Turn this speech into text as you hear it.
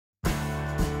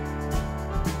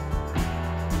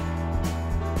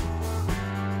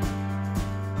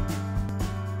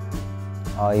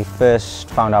I first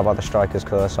found out about the Strikers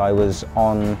course. I was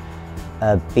on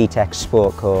a BTEC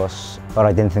sport course, but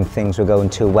I didn't think things were going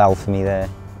too well for me there.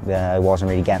 I wasn't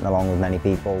really getting along with many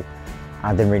people.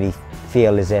 I didn't really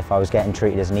feel as if I was getting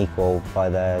treated as an equal by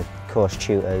the course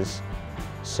tutors.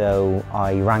 So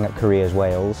I rang up Careers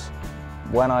Wales.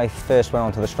 When I first went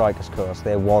onto the Strikers course,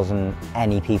 there wasn't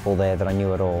any people there that I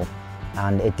knew at all.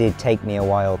 And it did take me a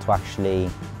while to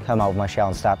actually come out of my shell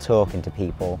and start talking to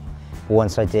people. But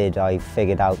once I did, I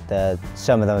figured out that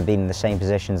some of them had been in the same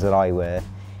positions that I were,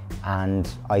 and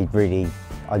I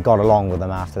got along with them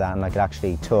after that, and I could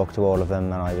actually talk to all of them,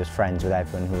 and I was friends with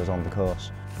everyone who was on the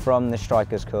course. From the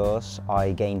Strikers course,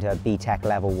 I gained a BTEC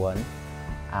level 1,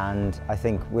 and I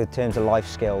think with terms of life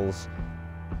skills,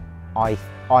 I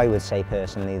would say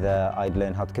personally that I'd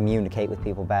learned how to communicate with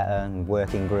people better and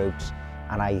work in groups,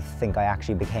 and I think I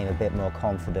actually became a bit more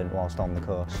confident whilst on the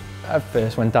course. At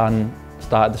first, when Dan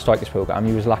started the Strikers programme,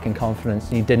 he was lacking confidence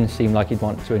and he didn't seem like he'd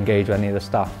want to engage with any of the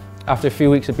staff. After a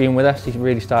few weeks of being with us, he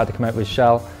really started to come out of his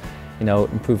shell,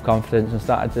 improve confidence and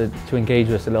started to engage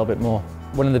with us a little bit more.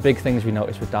 One of the big things we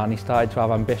noticed with Dan, he started to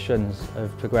have ambitions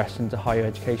of progressing to higher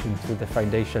education through the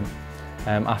foundation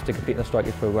after completing the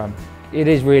Strikers programme. It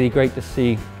is really great to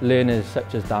see learners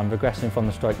such as Dan progressing from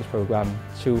the Strikers programme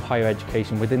to higher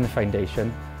education within the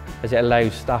foundation, as it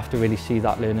allows staff to really see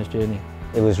that learner's journey.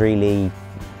 It was really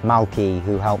Malky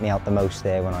who helped me out the most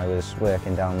there when I was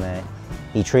working down there.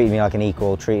 He treated me like an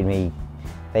equal, treated me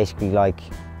basically like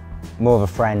more of a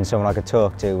friend, someone I could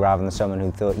talk to rather than someone who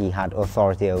thought he had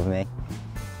authority over me.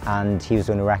 And he was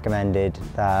the one who recommended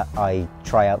that I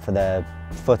try out for the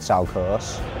futsal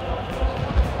course.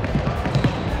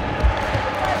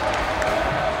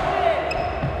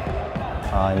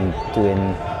 I'm doing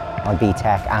my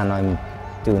BTEC and I'm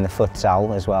doing the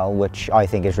futsal as well, which I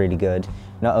think is really good.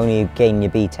 Not only you gain your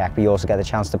BTEC, but you also get the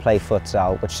chance to play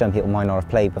futsal, which some people might not have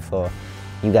played before.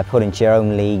 You get put into your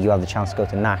own league, you have the chance to go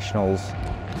to nationals.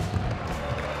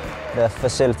 The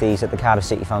facilities at the Cardiff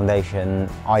City Foundation,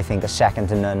 I think, are second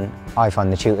to none. I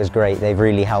find the tutors great. They've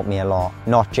really helped me a lot,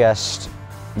 not just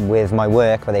with my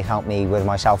work, but they've helped me with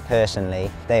myself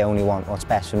personally. They only want what's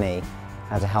best for me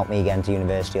and to help me get into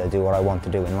university or do what I want to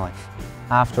do in life.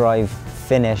 After I've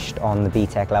finished on the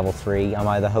BTEC level 3, I'm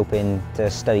either hoping to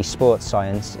study sports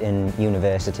science in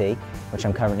university, which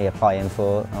I'm currently applying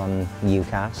for on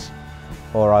UCAS,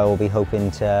 or I will be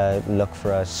hoping to look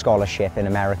for a scholarship in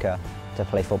America to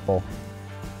play football.